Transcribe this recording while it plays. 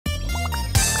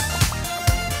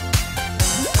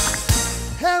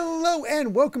Hello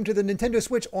and welcome to the Nintendo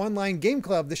Switch Online Game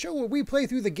Club, the show where we play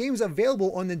through the games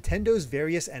available on Nintendo's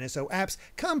various NSO apps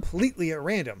completely at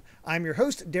random. I'm your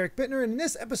host, Derrick Bittner, and in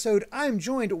this episode I'm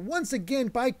joined once again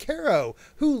by Caro,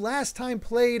 who last time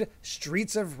played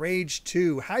Streets of Rage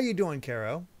 2. How you doing,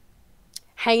 Caro?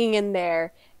 Hanging in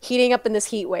there, heating up in this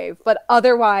heat wave, but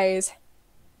otherwise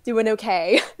doing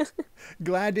okay.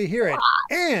 Glad to hear it.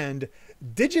 And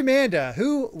Digimanda,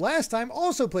 who last time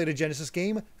also played a Genesis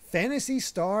game, Phantasy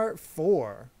Star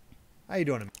 4. How you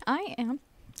doing?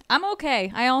 I'm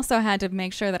okay. I also had to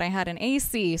make sure that I had an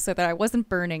AC so that I wasn't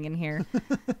burning in here.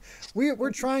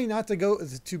 We're trying not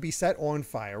to be set on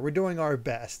fire. We're doing our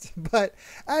best. But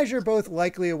as you're both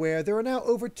likely aware, there are now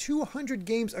over 200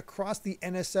 games across the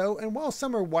NSO, and while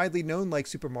some are widely known like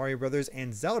Super Mario Bros.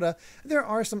 And Zelda, there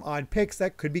are some odd picks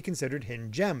that could be considered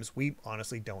hidden gems. We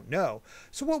honestly don't know.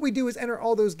 So what we do is enter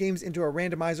all those games into a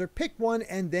randomizer, pick one,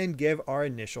 and then give our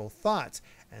initial thoughts.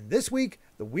 And this week,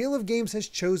 the Wheel of Games has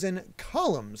chosen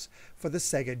Columns for the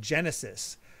Sega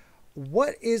Genesis.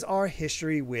 What is our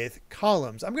history with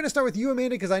Columns? I'm going to start with you,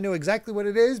 Amanda, because I know exactly what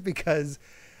it is, because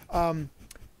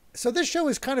so this show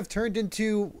has kind of turned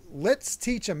into, let's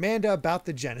teach Amanda about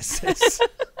the Genesis.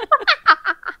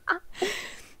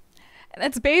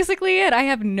 That's basically it. I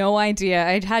have no idea.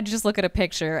 I had to just look at a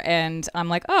picture and I'm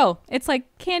like, oh, it's like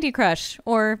Candy Crush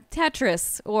or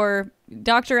Tetris or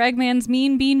Dr. Eggman's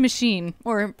Mean Bean Machine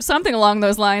or something along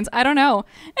those lines. I don't know.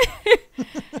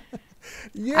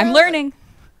 Yeah, I'm learning.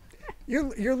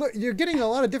 You're getting a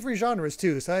lot of different genres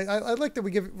too, so I like that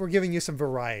we're giving you some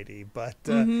variety. But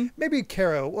maybe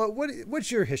Caro,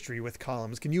 what's your history with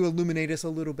Columns? Can you illuminate us a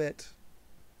little bit?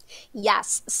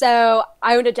 Yes, so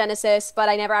I owned a Genesis, but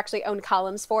I never actually owned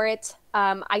Columns for it.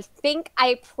 I think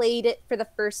I played it for the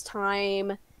first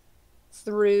time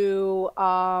through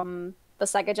the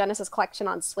Sega Genesis collection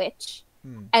on Switch.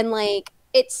 And like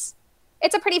it's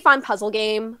a pretty fun puzzle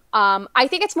game. I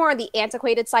think it's more on the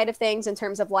antiquated side of things in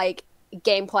terms of like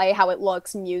gameplay, how it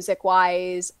looks music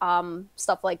wise,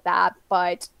 stuff like that,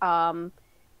 but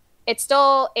it's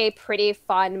still a pretty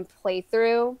fun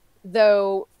playthrough,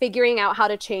 though figuring out how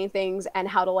to chain things and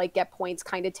how to like get points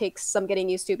kind of takes some getting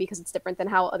used to because it's different than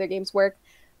how other games work.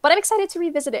 But I'm excited to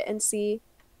revisit it and see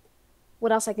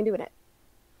what else I can do in it.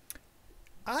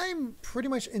 I'm pretty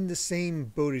much in the same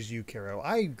boat as you, Caro.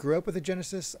 I grew up with a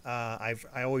Genesis. I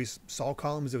always saw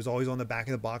Columns. It was always on the back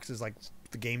of the boxes, like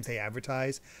the games they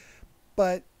advertise.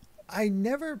 But I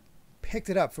never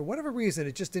picked it up. For whatever reason,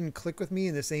 it just didn't click with me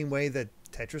in the same way that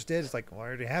Tetris did. It's like, well, I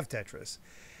already have Tetris.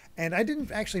 And I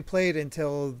didn't actually play it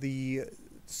until the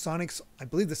Sonic's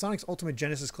Ultimate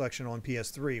Genesis Collection on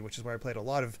PS3, which is where I played a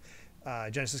lot of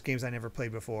Genesis games I never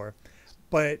played before.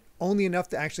 But only enough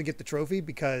to actually get the trophy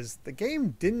because the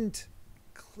game didn't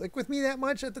click with me that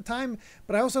much at the time.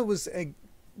 But I also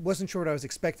wasn't sure what I was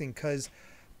expecting because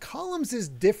Columns is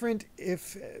different.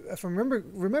 If I'm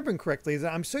remembering correctly,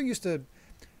 that I'm so used to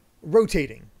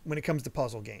rotating when it comes to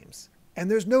puzzle games. And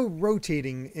there's no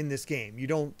rotating in this game. You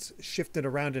don't shift it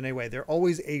around in any way. They're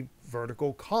always a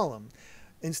vertical column.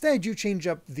 Instead, you change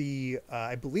up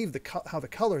I believe how the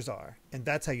colors are, and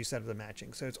that's how you set up the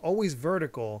matching. So it's always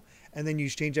vertical, and then you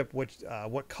change up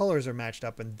what colors are matched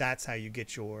up, and that's how you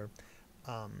get your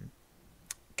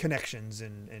connections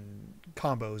and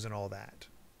combos and all that.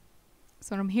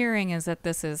 So what I'm hearing is that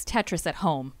this is Tetris at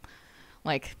home.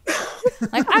 Like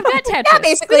I've got Tetris. Yeah,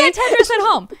 basically. We got Tetris at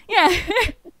home. Yeah.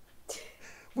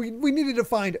 We needed to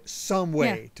find some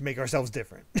way to make ourselves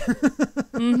different.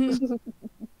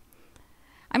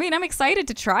 I mean, I'm excited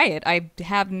to try it. I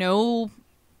have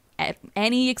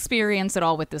any experience at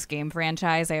all with this game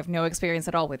franchise. I have no experience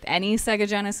at all with any Sega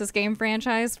Genesis game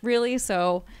franchise, really.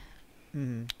 So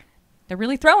they're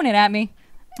really throwing it at me.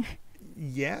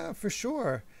 Yeah, for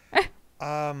sure.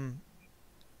 Yeah,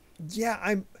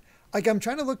 I'm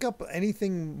trying to look up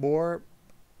anything more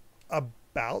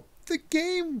about the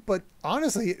game, but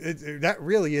honestly, that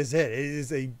really is it.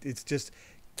 It's just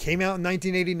came out in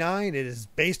 1989. It is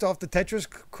based off the Tetris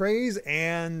craze,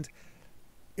 and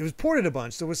it was ported a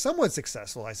bunch, so it was somewhat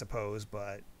successful, I suppose.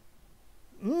 But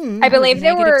I believe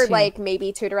there were like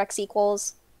maybe 2 direct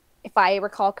sequels, if I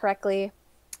recall correctly.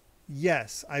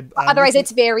 Yes, otherwise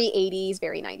it's very 80s,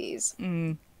 very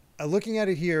 90s. Looking at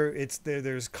it here, it's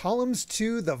there's Columns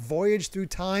 2, The Voyage Through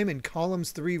Time, and Columns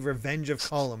 3, Revenge of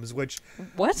Columns, which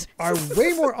are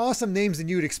way more awesome names than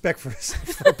you would expect for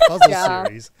a puzzle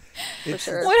series. For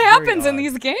sure. What happens in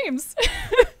these games?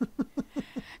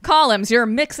 Columns, you're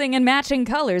mixing and matching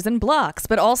colors and blocks,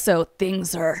 but also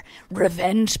things are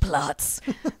revenge plots.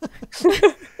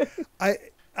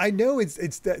 I know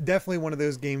it's definitely one of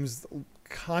those games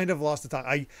kind of lost the talk.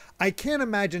 I can't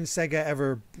imagine Sega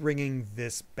ever bringing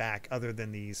this back other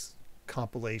than these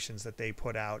compilations that they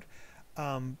put out,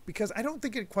 because I don't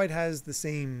think it quite has the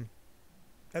same,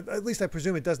 at least I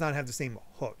presume it does not have the same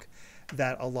hook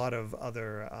that a lot of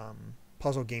other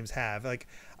puzzle games have. Like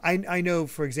I know,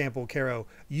 for example, Caro,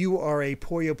 you are a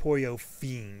Puyo Puyo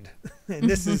fiend, and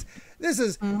this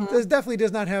definitely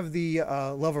does not have the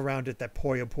love around it that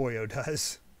Puyo Puyo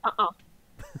does.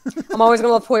 I'm always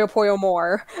gonna love Puyo Puyo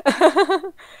more.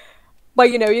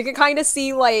 But you can kind of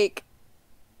see, like,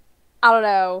 I don't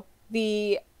know,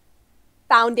 the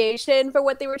foundation for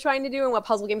what they were trying to do and what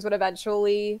puzzle games would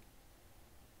eventually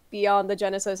be on the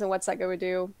Genesis and what Sega would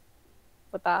do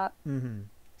with that.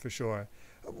 For sure.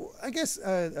 I guess,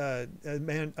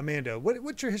 Amanda,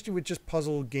 what's your history with just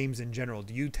puzzle games in general?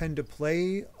 Do you tend to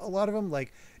play a lot of them?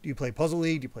 Like, do you play Puzzle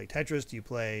League? Do you play Tetris? Do you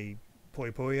play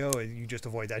Puyo Puyo? Or you just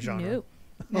avoid that genre? Nope.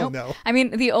 Oh, no. I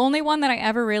mean, the only one that I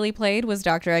ever really played was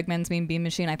Dr. Eggman's Mean Bean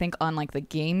Machine, I think on like the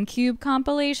GameCube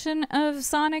compilation of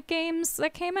Sonic games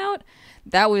that came out.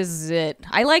 That was it.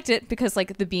 I liked it because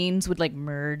like the beans would like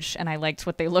merge and I liked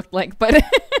what they looked like, but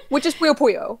which is Puyo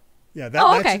Puyo. Yeah,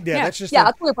 okay. That's just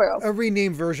that's Puyo Puyo. A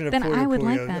renamed version of Then Puyo I would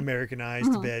Puyo, like that.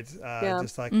 Americanized a bit.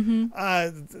 Just like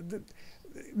the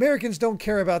Americans don't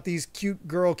care about these cute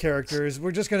girl characters.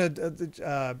 We're just gonna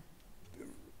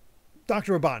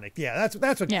Dr. Robotnik. Yeah,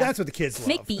 that's what the kids love.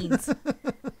 Snake beans.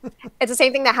 It's the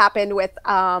same thing that happened with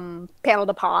Panel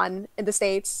de Pon in the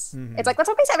States. It's like, let's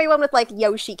replace everyone with like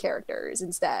Yoshi characters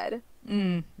instead.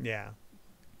 Yeah,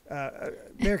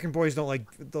 American boys don't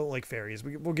like fairies.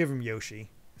 We'll give them Yoshi.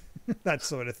 That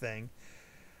sort of thing.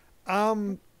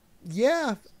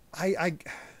 Yeah, I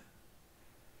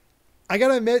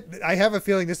gotta admit, I have a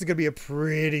feeling this is gonna be a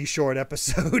pretty short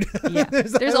episode. Yeah,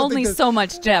 there's only so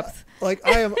much depth. Like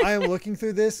I am looking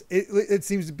through this. It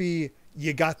seems to be,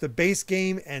 you got the base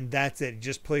game and that's it. You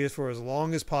just play it for as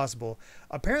long as possible.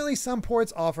 Apparently, some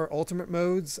ports offer ultimate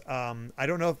modes. I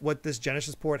don't know what this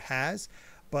Genesis port has,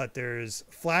 but there's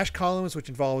flash columns, which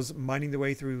involves mining the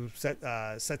way through set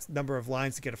number of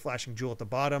lines to get a flashing jewel at the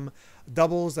bottom.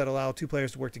 Doubles that allow two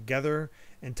players to work together,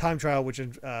 and time trial, which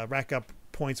rack up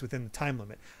points within the time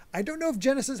limit. I don't know if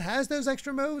Genesis has those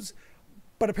extra modes,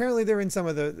 but apparently they're in some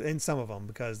of them,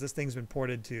 because this thing's been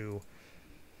ported to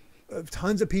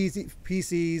tons of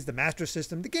PCs, the Master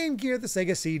System, the Game Gear, the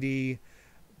Sega CD,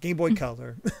 Game Boy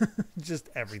Color, just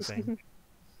everything.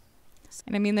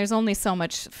 And I mean, there's only so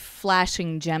much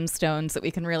flashing gemstones that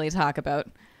we can really talk about.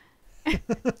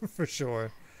 For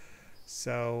sure.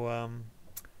 So,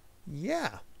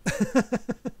 yeah.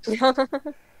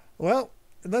 Well,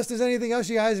 unless there's anything else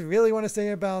you guys really want to say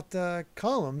about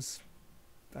columns,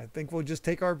 I think we'll just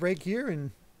take our break here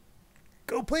and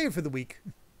go play it for the week.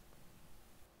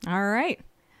 All right.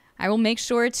 I will make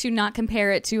sure to not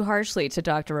compare it too harshly to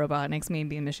Dr. Robotnik's Mean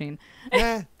Bean Machine.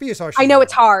 Be as harsh. I know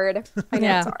it's hard.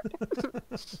 It's hard.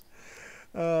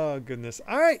 Oh, goodness.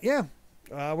 All right, yeah.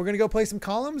 We're going to go play some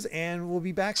columns, and we'll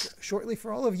be back shortly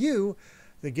for all of you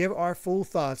to give our full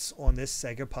thoughts on this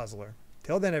Sega puzzler.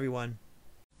 Till then, everyone.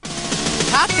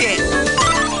 縦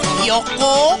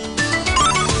横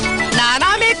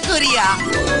斜めクリア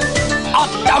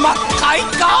頭開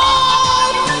花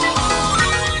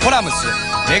コラムス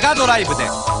メガドライブで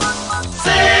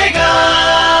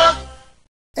Sega!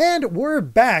 And we're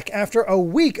back after a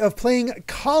week of playing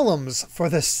columns for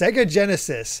the Sega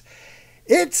Genesis.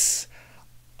 It's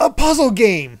a puzzle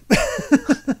game.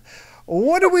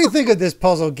 What do we think of this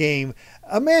puzzle game?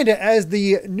 Amanda, as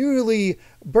the newly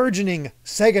burgeoning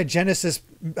Sega Genesis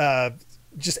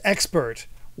just expert,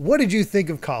 what did you think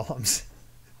of columns?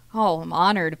 Oh, I'm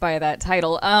honored by that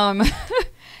title. I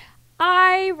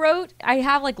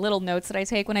have like little notes that I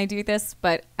take when I do this,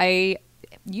 but I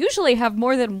usually have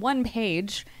more than one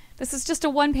page. This is just a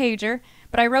one-pager,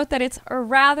 but I wrote that it's a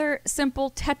rather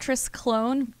simple Tetris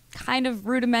clone, kind of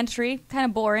rudimentary, kind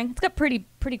of boring. It's got pretty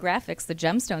graphics. The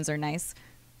gemstones are nice.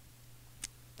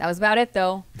 That was about it,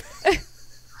 though.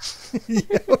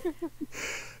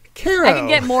 Caro, I can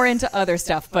get more into other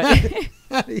stuff, but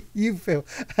how do you feel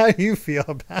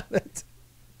about it?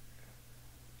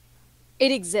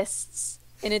 It exists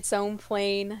in its own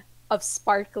plane of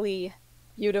sparkly,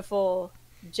 beautiful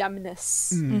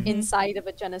gemness inside of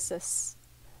a Genesis.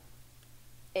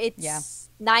 It's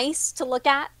nice to look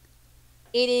at.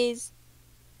 It is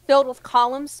filled with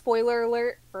columns. Spoiler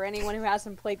alert for anyone who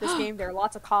hasn't played this game. There are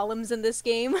lots of columns in this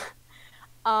game.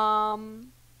 I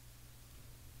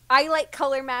like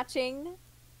color matching.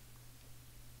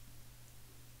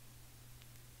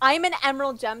 I'm an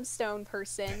emerald gemstone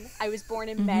person. I was born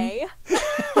in May.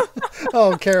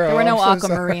 Oh, Caro, There were no I'm so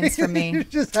aquamarines sorry. for me. You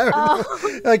just have,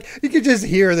 like, you could just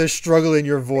hear the struggle in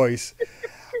your voice.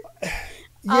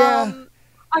 Yeah.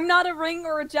 I'm not a ring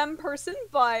or a gem person,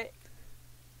 but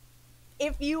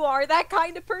if you are that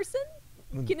kind of person,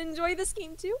 you can enjoy this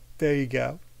game too. There you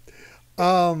go.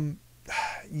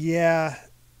 Yeah,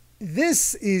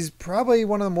 this is probably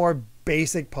one of the more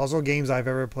basic puzzle games I've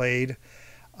ever played.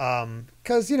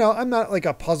 Because, you know, I'm not like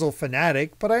a puzzle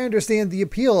fanatic, but I understand the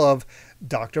appeal of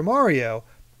Dr. Mario,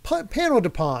 Panel de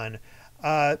Pon,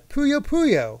 Puyo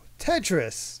Puyo,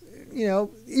 Tetris, you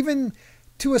know, even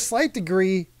to a slight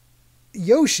degree,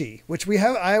 Yoshi, which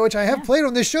I have played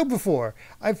on this show before.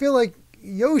 I feel like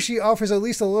Yoshi offers at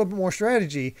least a little bit more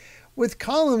strategy. With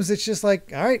columns, it's just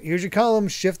like, all right, here's your column,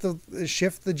 shift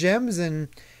the gems and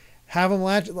have them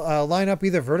line up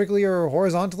either vertically or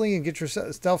horizontally and get your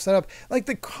stuff set up. Like,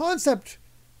 the concept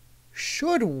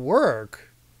should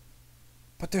work,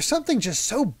 but there's something just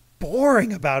so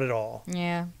boring about it all.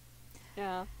 Yeah.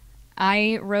 Yeah.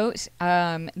 I wrote,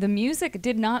 the music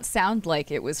did not sound like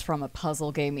it was from a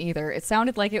puzzle game either. It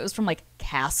sounded like it was from, like,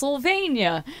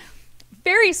 Castlevania.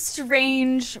 Very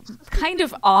strange, kind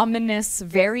of ominous,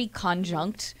 very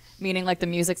conjunct, meaning like the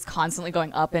music's constantly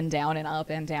going up and down and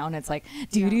up and down. It's like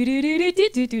do do do do do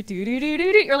do do do do do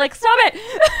do. You're like, stop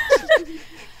it!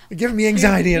 You're giving me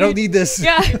anxiety. I don't need this.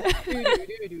 Yeah.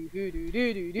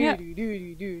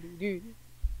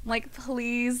 Like,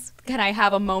 please, can I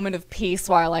have a moment of peace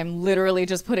while I'm literally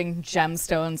just putting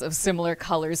gemstones of similar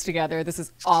colors together? This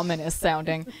is ominous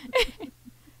sounding.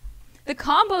 The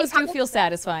combos do feel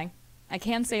satisfying. I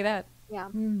can say that. Yeah.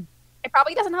 It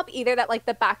probably doesn't help either that like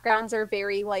the backgrounds are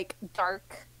very like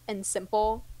dark and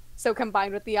simple. So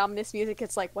combined with the ominous music,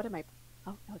 it's like, what am I?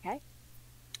 Oh, okay.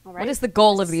 All right. What is the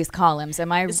goal of these columns? Am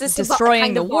I Is this destroying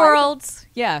kind the of vibe? world?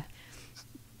 Yeah.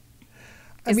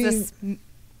 I Is mean, this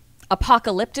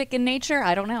apocalyptic in nature?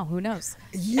 I don't know. Who knows?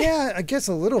 yeah, I guess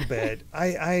a little bit.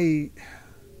 I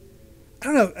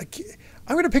don't know.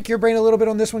 I'm going to pick your brain a little bit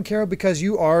on this one, Caro, because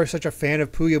you are such a fan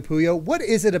of Puyo Puyo. What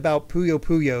is it about Puyo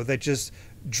Puyo that just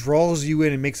draws you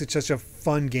in and makes it such a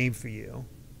fun game for you?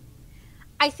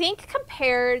 I think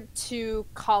compared to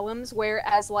columns,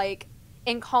 whereas like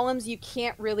in columns you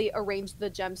can't really arrange the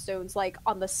gemstones like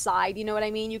on the side, you know what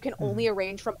I mean? You can only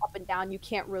arrange from up and down. You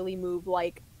can't really move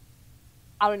like,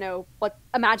 I don't know, like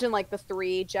imagine like the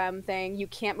 3 gem thing. You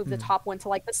can't move the top one to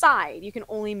like the side. You can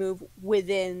only move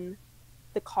within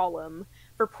the column.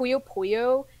 For Puyo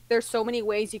Puyo, there's so many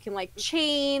ways you can like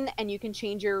chain, and you can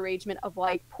change your arrangement of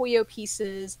like Puyo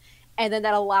pieces, and then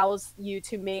that allows you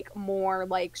to make more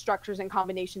like structures and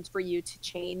combinations for you to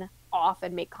chain off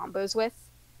and make combos with.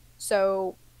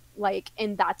 So like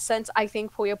in that sense, I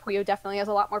think Puyo Puyo definitely has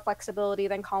a lot more flexibility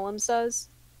than columns does.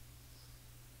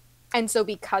 And so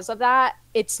because of that,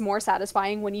 it's more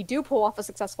satisfying when you do pull off a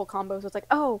successful combo. So it's like,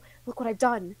 oh, look what I've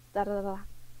done. Da da da da.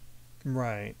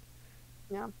 Right.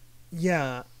 Yeah.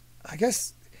 Yeah, I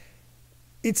guess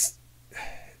it's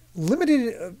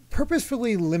limited,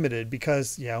 purposefully limited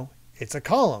because, you know, it's a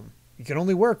column. You can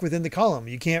only work within the column.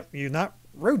 You're not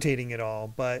rotating it all,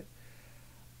 but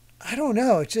I don't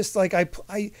know. It's just like,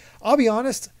 I'll be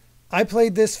honest, I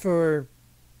played this for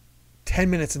 10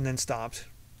 minutes and then stopped.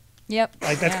 Yep.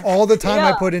 Like that's all the time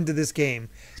I Yeah. put into this game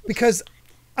because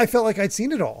I felt like I'd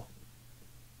seen it all.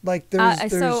 Like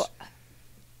So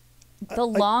the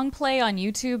long play on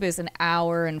YouTube is 1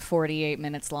 hour and 48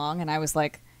 minutes long, and I was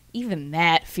like, even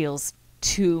that feels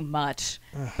too much.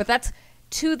 But that's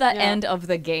to the end of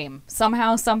the game.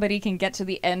 Somehow somebody can get to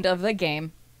the end of the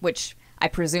game, which I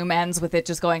presume ends with it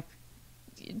just going,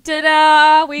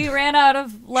 ta-da, we ran out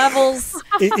of levels.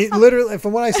 it literally,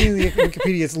 from what I see in the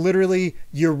Wikipedia, it's literally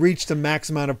you reached the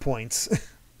max amount of points.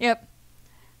 Yep.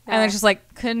 And it's just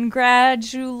like,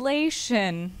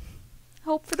 congratulations.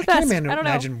 Hope for the I best. can't I don't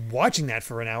know. imagine watching that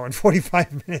for 1 hour and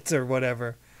 45 minutes or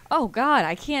whatever. Oh, God,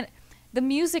 I can't. The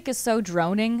music is so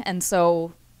droning and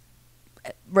so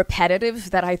repetitive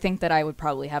that I think that I would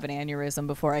probably have an aneurysm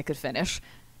before I could finish.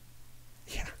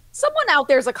 Yeah. Someone out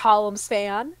there's a columns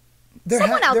fan. There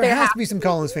has to be some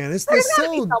Collins fan. This There's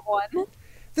gotta be sold, someone.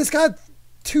 this got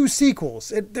 2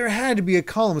 sequels. There had to be a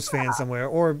Columns fan somewhere,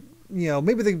 or you know,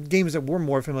 maybe the games that we're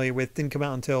more familiar with didn't come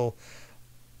out until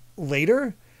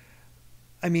later.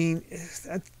 I mean,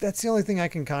 that's the only thing I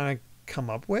can kind of come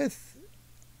up with.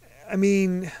 I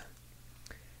mean,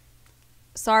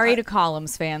 Sorry to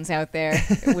Columns fans out there.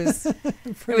 It was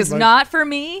pretty much. not for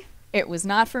me. It was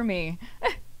not for me.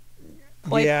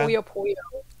 Play Yeah. Puyo Puyo.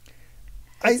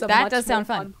 I- It's a That much does sound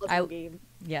more fun. puzzle game.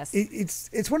 Yes.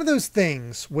 It's one of those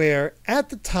things where at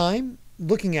the time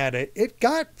looking at it, it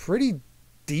got pretty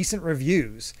decent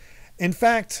reviews. In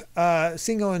fact,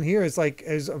 seeing on here is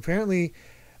apparently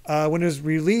when it was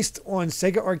released on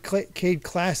Sega Arcade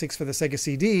Classics for the Sega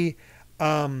CD,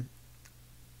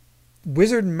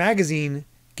 Wizard Magazine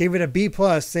gave it a B+,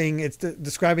 saying it's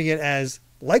describing it as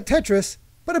like Tetris,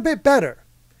 but a bit better.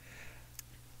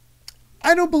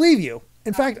 I don't believe you.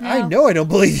 In fact, No. I know I don't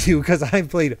believe you because I've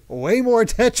played way more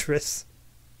Tetris.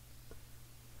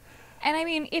 And I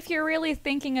mean, if you're really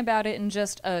thinking about it in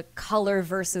just a color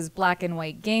versus black and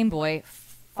white Game Boy,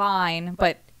 fine.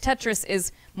 But Tetris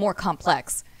is more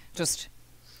complex, just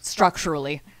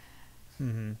structurally.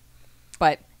 Mm-hmm.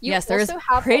 But You yes, there's also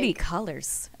have, pretty like-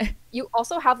 colors. You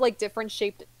also have like different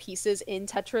shaped pieces in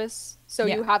Tetris. So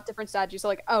Yeah. you have different strategies. So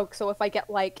like, oh, so if I get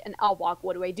like an L block,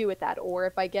 what do I do with that? Or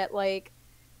if I get like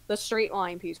the straight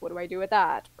line piece, what do I do with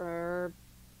that? Or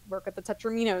work with the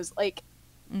tetraminos. Like,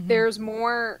 there's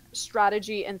more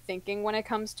strategy and thinking when it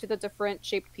comes to the different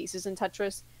shaped pieces in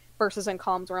Tetris versus in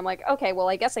columns where I'm like, okay, well,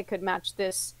 I guess I could match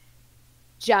this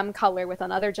gem color with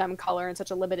another gem color in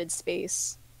such a limited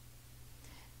space.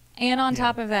 And on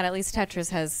top of that, at least Tetris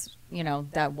has, you know,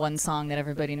 that one song that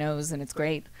everybody knows, and it's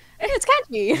great. It's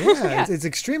catchy. Yeah, it's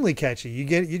extremely catchy.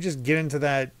 You just get into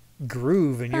that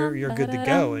groove and you're good to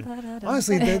go. And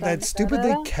honestly, that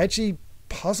stupidly catchy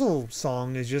puzzle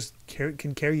song is just can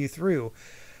carry you through.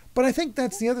 But I think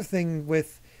that's the other thing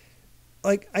with,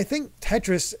 like, I think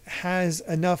Tetris has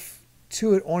enough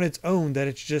to it on its own that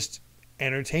it's just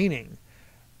entertaining.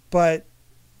 But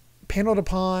Panel to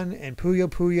Pawn and Puyo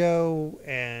Puyo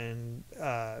and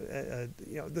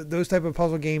those type of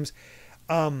puzzle games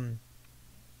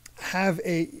have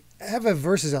a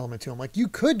versus element to them. Like, you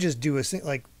could just do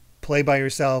play by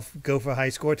yourself, go for a high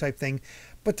score type thing.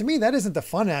 But to me, that isn't the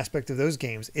fun aspect of those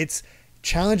games. It's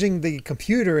challenging the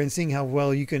computer and seeing how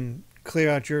well you can clear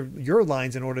out your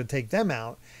lines in order to take them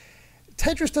out.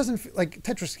 Tetris doesn't, like,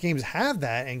 Tetris games have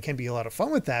that and can be a lot of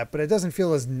fun with that, but it doesn't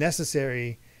feel as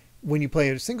necessary when you play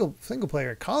a single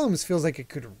player. Columns feels like it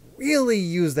could really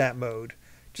use that mode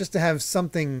just to have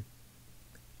something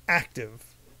active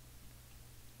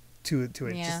to it,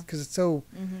 Yeah. just because it's so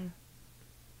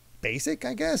basic,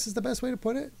 I guess, is the best way to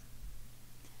put it.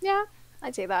 Yeah,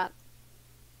 I'd say that.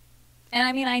 And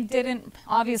I mean,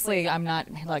 obviously, I'm not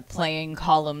like playing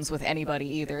columns with anybody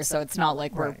either, so it's not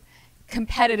like we're Right.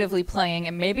 competitively playing,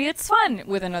 and maybe it's fun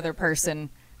with another person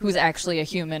who's actually a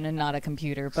human and not a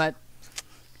computer, but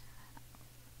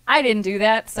I didn't do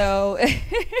that, so I'll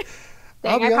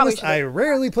Dang, be I probably honest, should've- I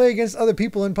rarely play against other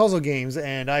people in puzzle games,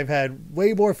 and I've had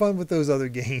way more fun with those other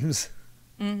games.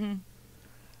 And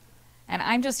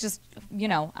I'm just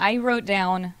I wrote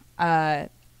down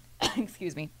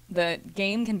excuse me, the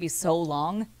game can be so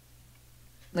long,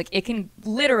 like it can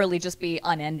literally just be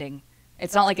unending.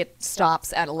 It's not like it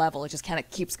stops at a level, it just kind of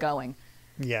keeps going.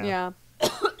 Yeah. Yeah.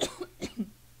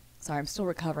 Sorry, I'm still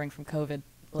recovering from COVID.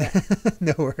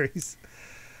 No worries.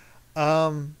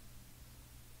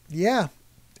 Yeah.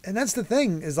 And that's the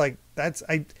thing is, like,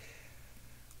 I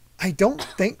don't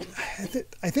think,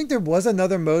 I think there was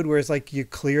another mode where it's like you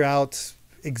clear out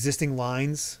existing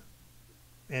lines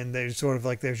and there's sort of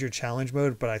like, there's your challenge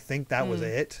mode, but I think that was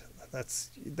it. That's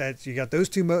you got those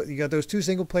two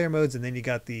single player modes, and then you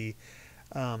got the,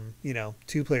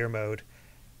 2-player mode,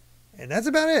 and that's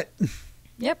about it.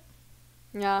 Yep.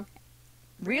 Yeah.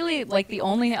 Really, like, the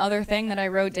only other thing that I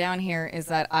wrote down here is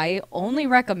that I only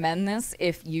recommend this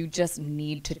if you just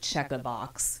need to check a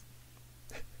box.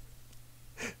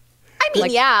 I mean,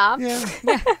 Like- yeah. Yeah.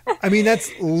 I mean,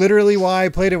 that's literally why I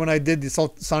played it when I did the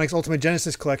Sonic's Ultimate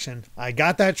Genesis collection. I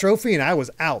got that trophy and I was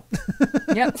out.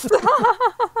 Yep.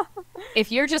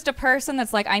 If you're just a person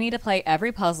that's like, I need to play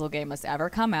every puzzle game that's ever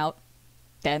come out,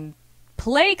 then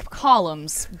play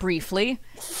columns briefly,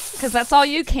 because that's all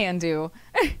you can do.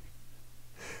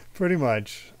 Pretty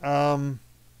much.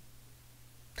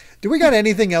 Do we got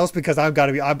anything else? Because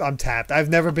I'm tapped. I've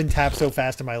never been tapped so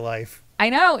fast in my life. I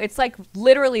know, it's like,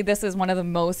 literally, this is one of the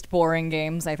most boring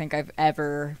games I think I've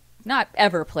not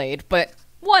ever played, but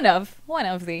one of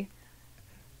the.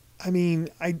 I mean,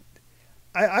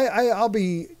 I'll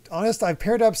be honest. I've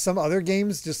paired up some other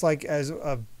games just like as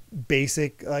a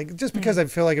basic, like, just because I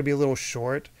feel like it'd be a little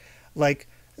short, like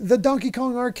the Donkey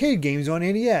Kong arcade games on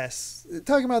NES.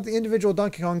 Talking about the individual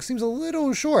Donkey Kong seems a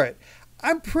little short.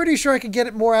 I'm pretty sure I could get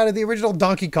it more out of the original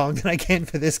Donkey Kong than I can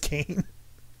for this game.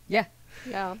 Yeah.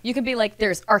 Yeah. You can be like,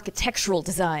 there's architectural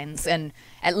designs, and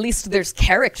at least there's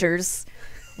characters.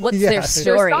 What's Yeah. their There's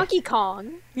story? There's Donkey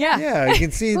Kong. Yeah. Yeah, you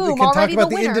can see, you Boom, can talk already about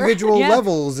the the winner. individual Yeah.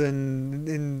 levels and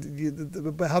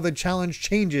how the challenge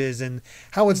changes and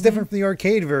how it's different from the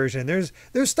arcade version. There's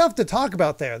stuff to talk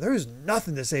about there. There's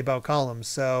nothing to say about columns.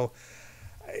 So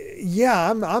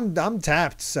Yeah, I'm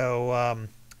tapped. So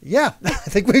yeah, I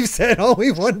think we've said all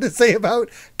we wanted to say about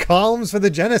columns for the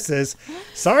Genesis.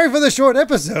 Sorry for the short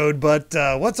episode, but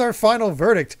what's our final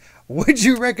verdict? Would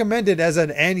you recommend it as an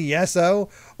NESO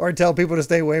or tell people to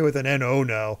stay away with an NO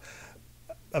no?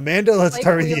 Amanda, let's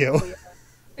start with you.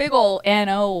 Big ol'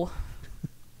 NO.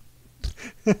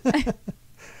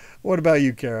 What about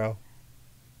you, Caro?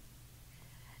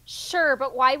 Sure,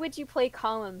 but why would you play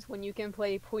columns when you can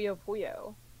play Puyo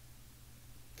Puyo?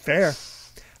 Fair.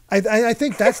 I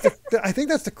think that's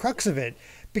the crux of it,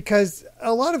 because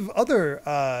a lot of other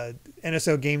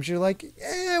NSO games you're like,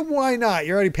 why not?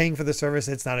 You're already paying for the service.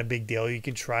 It's not a big deal. You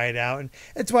can try it out, and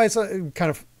it's why it's kind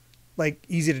of like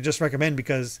easy to just recommend,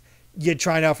 because you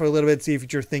try it out for a little bit, see if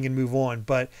it's your thing, and move on.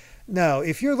 But no,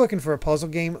 if you're looking for a puzzle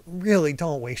game, really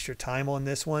don't waste your time on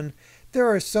this one. There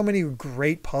are so many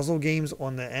great puzzle games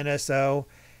on the NSO.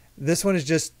 This one is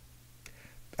just,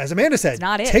 as Amanda said,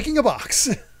 ticking a box.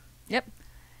 Yep.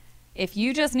 If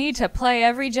you just need to play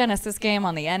every Genesis game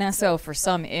on the NSO for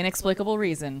some inexplicable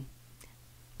reason,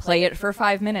 play it for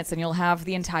 5 minutes and you'll have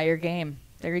the entire game.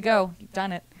 There you go. You've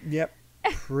done it. Yep.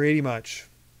 Pretty much.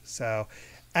 So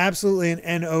absolutely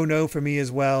an NO no for me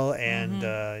as well.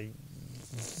 And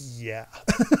yeah.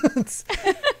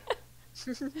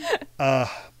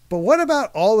 But what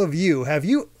about all of you? Have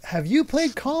you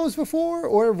played columns before,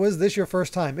 or was this your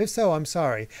first time? If so, I'm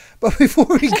sorry. But before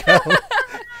we go,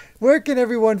 where can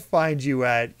everyone find you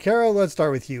at? Caro, let's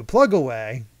start with you. Plug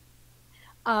away.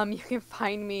 You can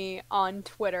find me on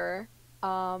Twitter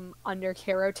under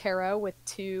Caro Tarot with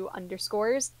 2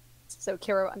 underscores. So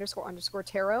Caro _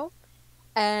 Tarot.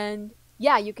 And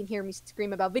yeah, you can hear me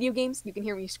scream about video games. You can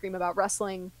hear me scream about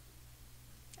wrestling.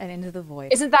 And Into the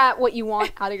Void. Isn't that what you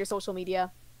want out of your social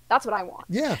media? That's what I want.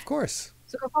 Yeah, of course.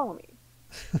 So go follow me.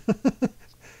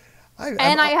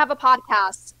 I have a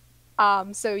podcast,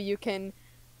 so you can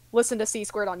listen to C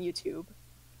Squared on YouTube.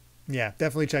 Yeah,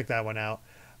 definitely check that one out.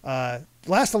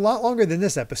 Lasts a lot longer than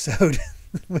this episode.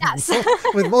 Yes.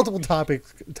 With multiple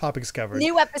topics covered.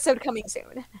 New episode coming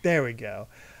soon. There we go.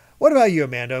 What about you,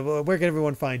 Amanda? Where can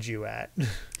everyone find you at?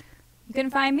 You can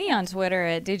find me on Twitter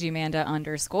at Digimanda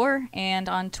 _ and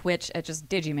on Twitch at just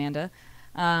Digimanda.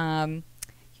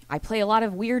 I play a lot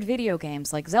of weird video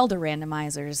games like Zelda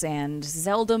randomizers and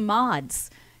Zelda mods.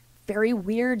 Very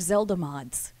weird Zelda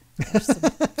mods. There's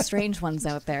some strange ones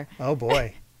out there. Oh,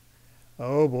 boy.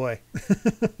 Oh, boy.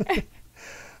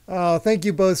 Oh, thank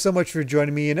you both so much for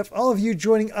joining me. And if all of you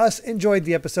joining us enjoyed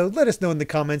the episode, let us know in the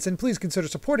comments, and please consider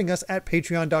supporting us at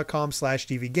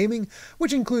patreon.com/tvgaming,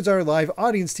 which includes our live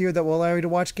audience tier that will allow you to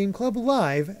watch Game Club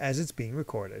live as it's being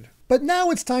recorded. But now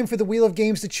it's time for the Wheel of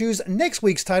Games to choose next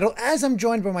week's title, as I'm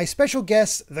joined by my special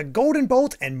guests, the Golden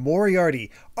Bolt and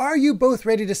Moriarty. Are you both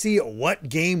ready to see what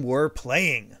game we're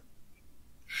playing?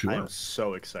 Sure. I'm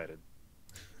so excited.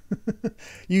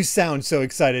 You sound so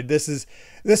excited. This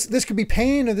could be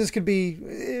pain, or this could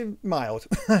be mild.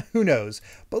 Who knows?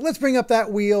 But let's bring up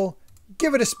that wheel,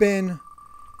 give it a spin,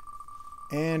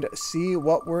 and see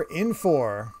what we're in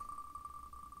for.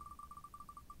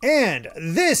 And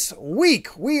this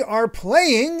week we are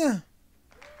playing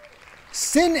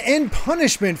Sin and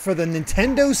Punishment for the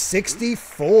Nintendo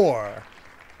 64.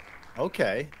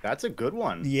 Okay, that's a good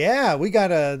one. Yeah, we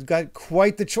got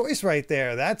quite the choice right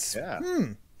there. That's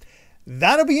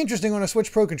that'll be interesting on a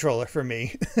Switch Pro controller for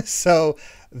me. So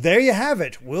there you have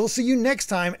it. We'll see you next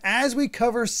time as we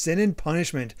cover Sin and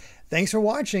Punishment. Thanks for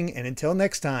watching, and until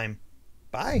next time,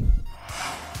 bye.